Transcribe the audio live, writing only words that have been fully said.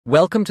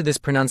Welcome to this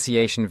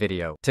pronunciation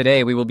video.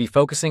 Today we will be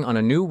focusing on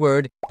a new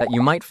word that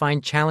you might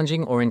find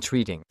challenging or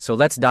intriguing. So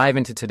let's dive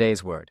into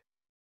today's word.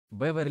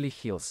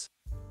 Beverly-Hills,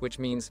 which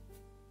means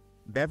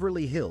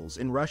Beverly Hills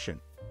in Russian.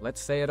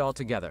 Let's say it all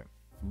together.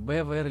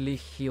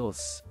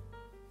 Beverly-Hills.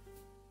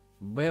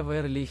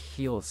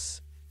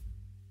 Beverly-Hills.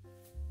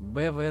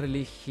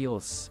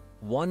 Beverly-Hills.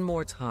 One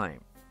more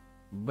time.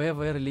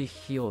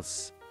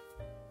 Beverly-Hills.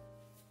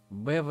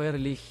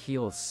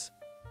 Beverly-Hills.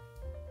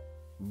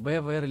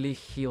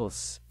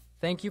 Beverly-Hills.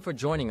 Thank you for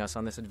joining us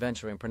on this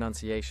adventure in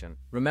pronunciation.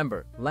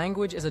 Remember,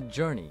 language is a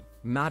journey,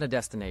 not a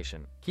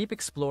destination. Keep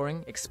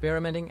exploring,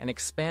 experimenting, and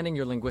expanding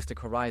your linguistic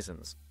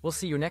horizons. We'll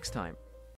see you next time.